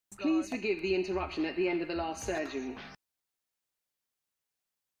Please forgive the interruption at the end of the last surgery.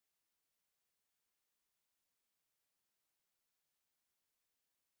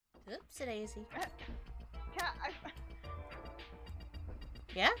 Oops, daisy. Cat,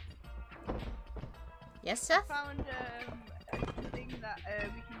 Yeah? Yes, Seth? I found a thing that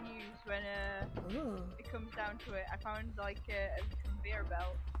we can use when it comes down to it. I found like a conveyor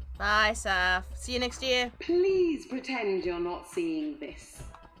belt. Bye, Seth. See you next year. Please pretend you're not seeing this.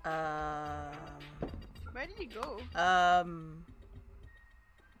 Where did he go?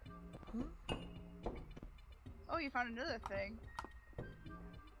 Oh, you found another thing.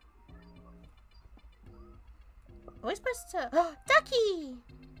 Are we supposed to? Oh, Ducky!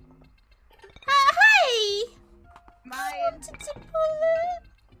 Hi! I wanted to pull it.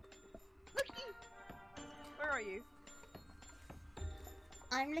 Looky! Where are you?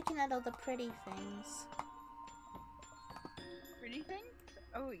 I'm looking at all the pretty things. Pretty things?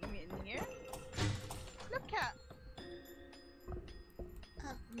 Oh, you mean in here? Look, Cat!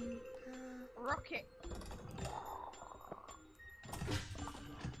 Rocket!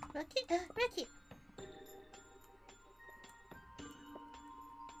 Rocket!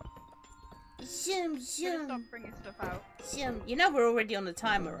 Zoom, zoom. Stop bringing stuff out. Zoom. You know we're already on the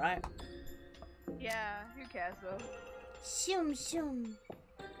timer, right? Yeah, who cares though? Zoom, zoom.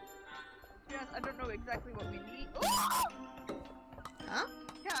 Yes, I don't know exactly what we need. Huh?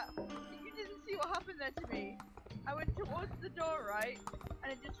 Cat, you didn't see what happened there to me. I went towards the door, right?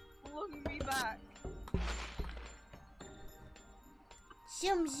 And it just flung me back.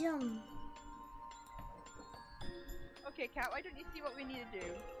 Zoom, zoom. Okay, Cat, why don't you see what we need to do?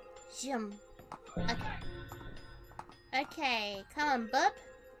 Zoom. Okay. Okay, come on, Bob.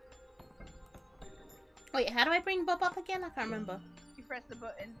 Wait, how do I bring Bob up again? I can't remember. You press the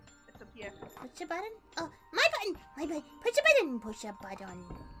button. It's up here. Push the button? Oh, my button! My button! Push the button! Push the button.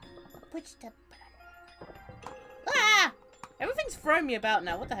 Push the button. Ah! Everything's throwing me about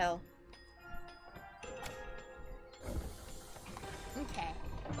now. What the hell? Okay.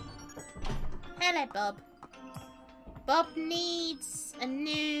 Hello, Bob. Bob needs a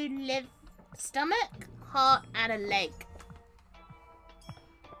new stomach, heart, and a leg.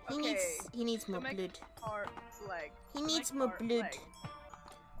 He needs more Stomach, blood. Heart, leg. He needs Stomach, more heart, blood.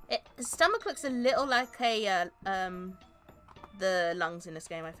 leg. The stomach looks a little like a the lungs in this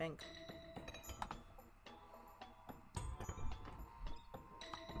game, I think.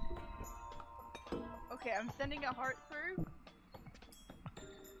 Okay, I'm sending a heart through.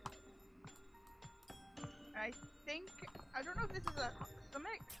 I don't know if this is a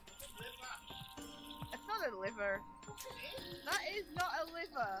stomach. It's not a liver. That is not a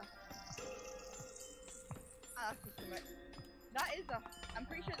liver. Ah, that's a stomach. That is a. I'm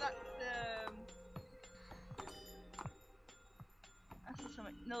pretty sure that's the. That's the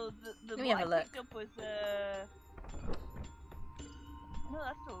stomach. No, the Let me what have a I look. picked up was No,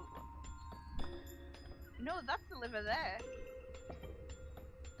 that's the. No, that's the liver there.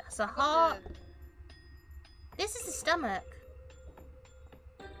 That's a heart. This is the stomach.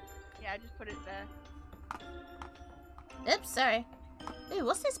 Yeah, I just put it there. Oops, sorry. Ooh,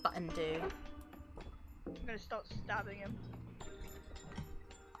 what's this button do? I'm gonna start stabbing him.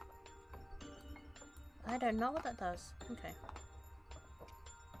 I don't know what that does. Okay.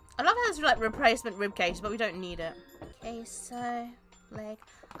 I love how there's like replacement rib cage, but we don't need it. Okay, so leg.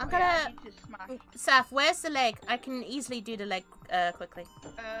 I'm gonna. Yeah, I need to smash. Saf, where's the leg? I can easily do the leg quickly.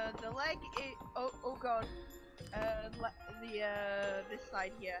 The leg is. Oh god. This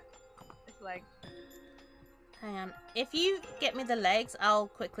side here. This leg. Hang on. If you get me the legs, I'll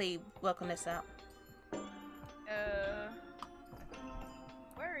quickly work on this out.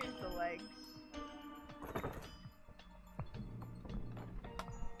 Where is the legs?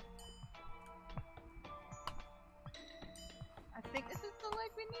 I think this is the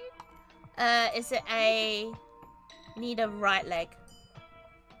leg we need. Is it a... Need a right leg.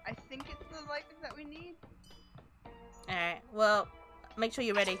 I think it's the leg that we need. Alright, well, make sure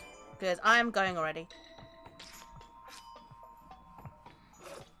you're ready, because I'm going already.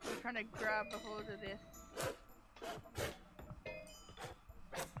 I'm trying to grab a hold of this.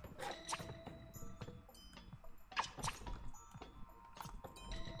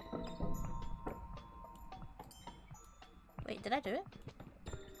 Wait, did I do it?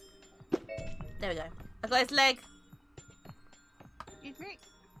 There we go. I got his leg. Excuse me.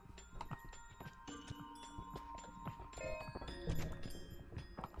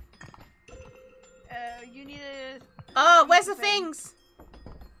 You need a... Oh, where's the things?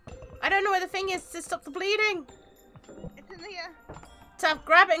 I don't know where the thing is to stop the bleeding. It's in here. Tav,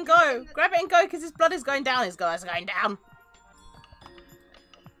 grab it and go. Grab it and go because his blood is going down. His guy's going down.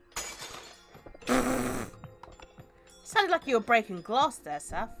 Sounded like you were breaking glass there,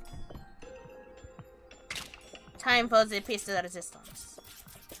 Saf. Time for the piece de resistance.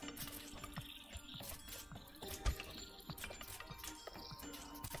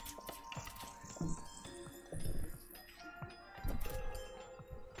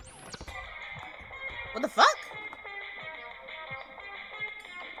 What the fuck?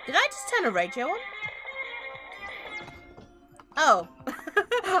 Did I just turn a radio on? Oh.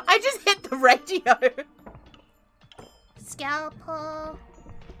 I just hit the radio. Scalpel.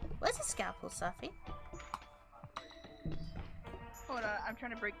 Where's the scalpel, Safi? Hold on, I'm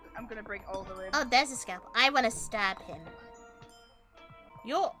gonna break all the ribs. Oh, there's a scalpel. I want to stab him.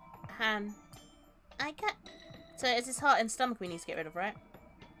 Your hand. I can't. So it's his heart and stomach we need to get rid of, right?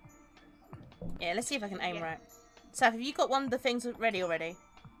 Yeah, let's see if I can aim right. Saf, have you got one of the things ready already?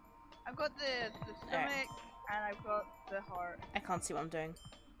 I've got the stomach and I've got the heart. I can't see what I'm doing.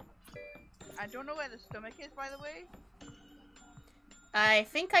 I don't know where the stomach is, by the way. I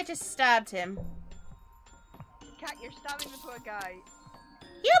think I just stabbed him. Cat, you're stabbing the poor guy.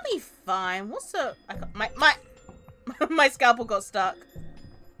 He'll be fine. What's the... I got, my scalpel got stuck.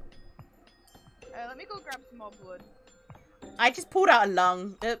 Let me go grab some more blood. I just pulled out a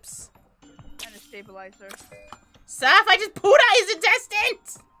lung. Oops. And a stabilizer. Saf, I just pulled out his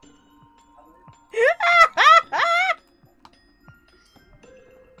intestines!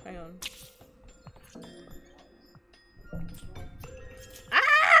 Hang on.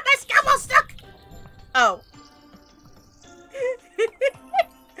 Ah! My scalpel's stuck! Oh.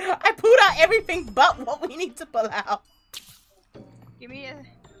 I pulled out everything but what we need to pull out. Give me a...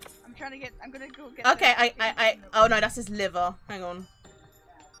 I'm gonna go get... Okay, oh no, that's his liver. Hang on.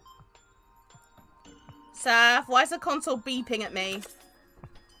 Saf, why is the console beeping at me?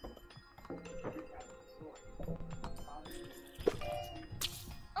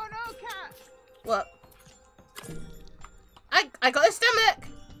 Oh no, Cat! What? I got his stomach!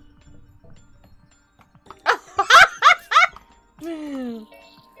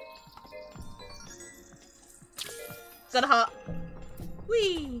 Got a heart.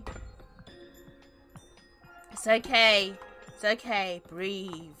 Whee! It's okay. It's okay.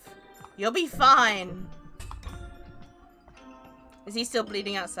 Breathe. You'll be fine. Is he still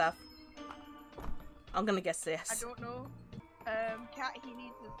bleeding out, Saf? I'm gonna guess yes. I don't know. Cat, he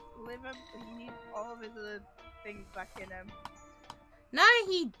needs his liver, he needs all of his other things back in him. No,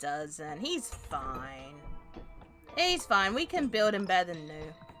 he doesn't. He's fine. He's fine. We can build him better than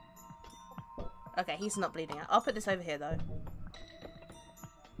new. Okay, he's not bleeding out. I'll put this over here, though.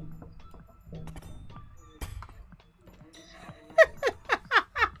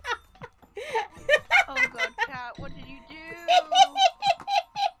 Oh god, Cat, what did you do?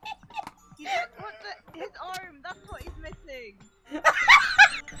 His arm, that's what he's missing.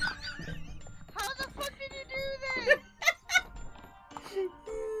 How the fuck did you do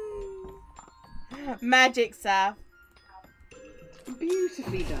this? Magic, Saf.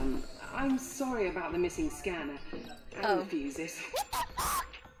 Beautifully done. I'm sorry about the missing scanner and the fuses.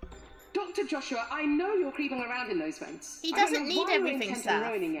 Dr. Joshua, I know you're creeping around in those vents. He doesn't need everything, Saf.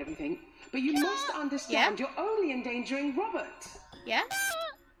 Ruining everything, but you must understand you're only endangering Robert. Yeah?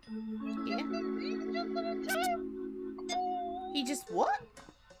 Yeah. He just what?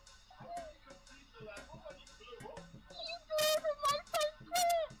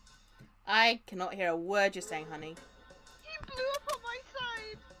 I cannot hear a word you're saying, honey. He blew up on my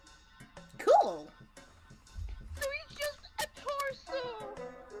side. Cool. So he's just a torso.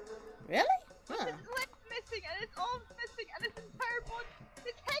 Really? Huh. His leg's missing and his arm's missing and his entire body,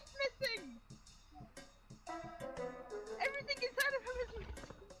 his head's missing. Everything inside of him is missing.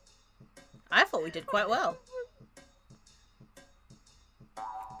 I thought we did quite well.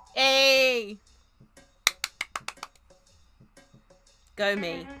 Hey! Go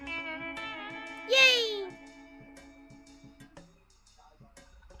me. Yay!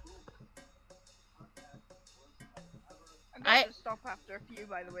 I'm going to stop after a few,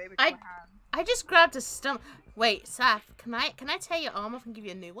 by the way, with my hand. I just grabbed a stump. Wait, Saf, can I tear your arm off and give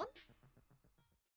you a new one?